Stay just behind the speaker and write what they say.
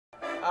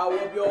I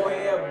whoop your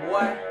head,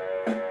 boy.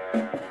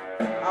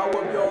 I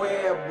whoop your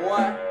head,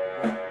 boy.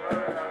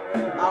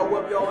 I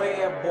whoop your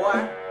head,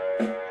 boy.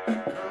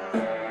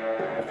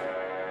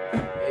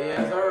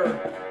 Yes,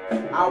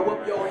 sir. I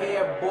whoop your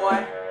head,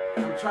 boy.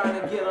 I'm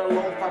trying to get a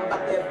loaf. I'm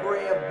about that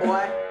bread,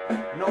 boy.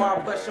 Know I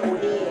bust your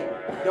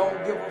head.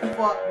 Don't give a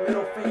fuck.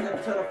 Middle finger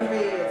to the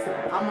feds.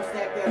 I'ma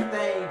stack that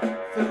thing.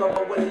 Fill 'em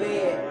up with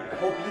lead.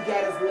 Hope you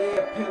got his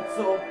lead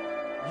pencil.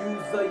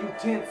 Use a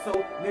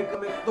utensil, nigga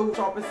been through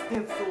sharp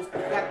stencils.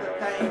 Got the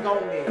thing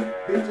on me,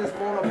 bitches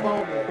wanna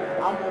bone me.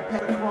 I'm on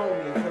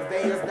Petacrony, cause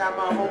they is not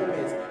my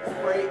homies.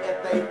 Spray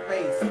at they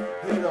face,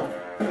 hit them.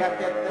 Got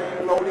that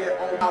thing loaded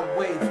on my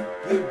waist.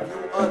 Give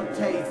you a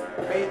taste,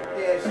 bake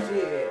that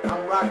shit.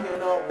 I'm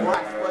rocking up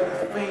rocks for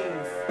these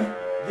fiends.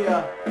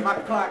 Yeah, my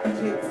clock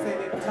ticks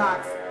and it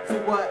talks. So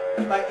what,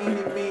 by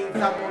any means,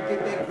 I'm gonna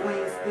get that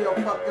green. Still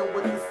fucking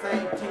with the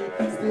same team,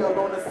 still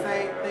on the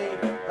same thing.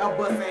 I'm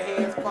busting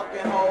heads,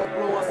 fucking hoes,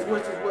 blowing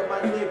switches with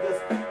my niggas.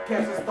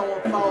 Catching,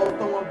 throwing foes,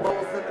 throwing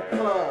bows in the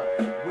club.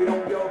 We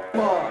don't give a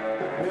fuck,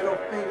 middle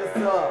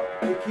fingers up.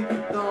 We keep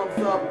the thumbs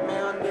up,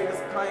 man.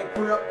 Niggas claim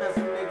crip and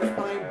some niggas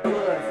claim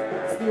bloods.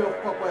 Still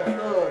fuck with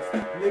thugs,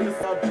 niggas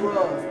sell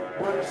drugs.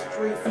 Run the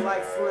streets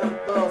like Slim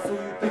Thugs. Who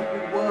you think we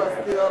was?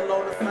 Still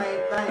on the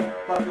same thing.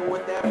 Fucking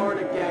with that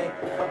murder gang,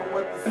 fucking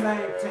with the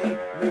same team.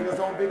 Niggas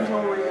on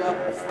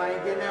Victoria,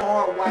 slanging that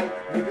hard white.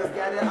 Niggas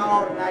got it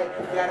all night,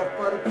 got it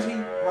for the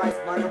cheap price.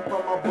 Learning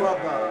from my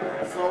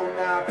brother, so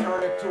now I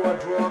turn into a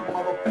drug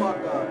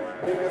motherfucker.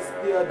 Niggas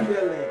still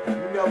dealing,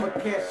 you never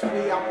catch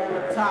me. I'm on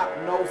the top,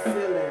 no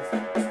ceilings.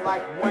 It's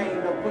like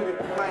Wayne, to put it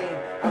plain.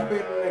 I've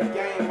been in the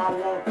game, I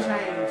won't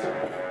change.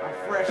 I'm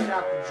fresh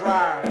out the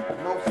dryer,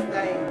 no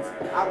stains.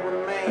 I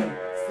remain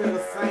still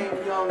the same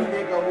young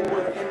nigga who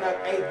was in the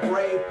 8th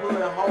grade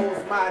pulling holes,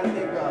 my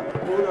nigga.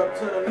 Moved up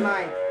to the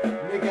 9th,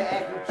 nigga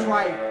acting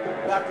trite.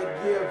 About to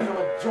give him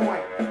a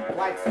joint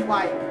like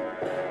Spike.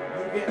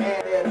 You can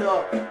add that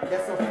up,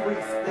 that's a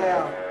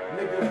freestyle.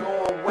 Nigga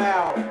going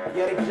wild,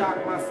 yeah they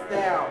jock my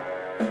style.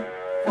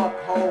 Fuck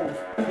hoes,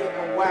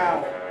 getting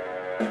wild.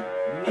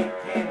 Nick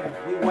Cannon,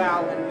 we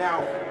wildin'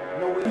 out.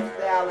 No, we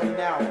styling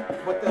out.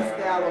 What the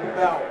style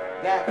about?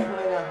 Got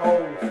plenty of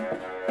hoes,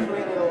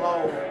 plenty of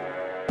low.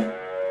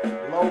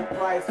 Low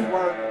price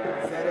work,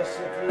 say that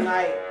shit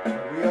tonight.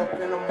 We up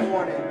in the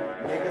morning,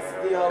 niggas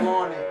still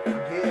on it.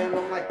 Getting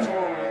them like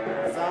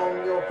touring, so I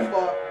don't give a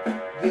fuck.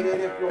 Get it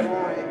if you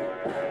want it.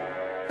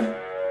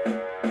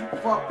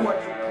 Fuck what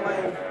you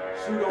claim,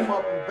 shoot 'em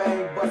up and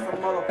bang, bust a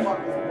motherfucker.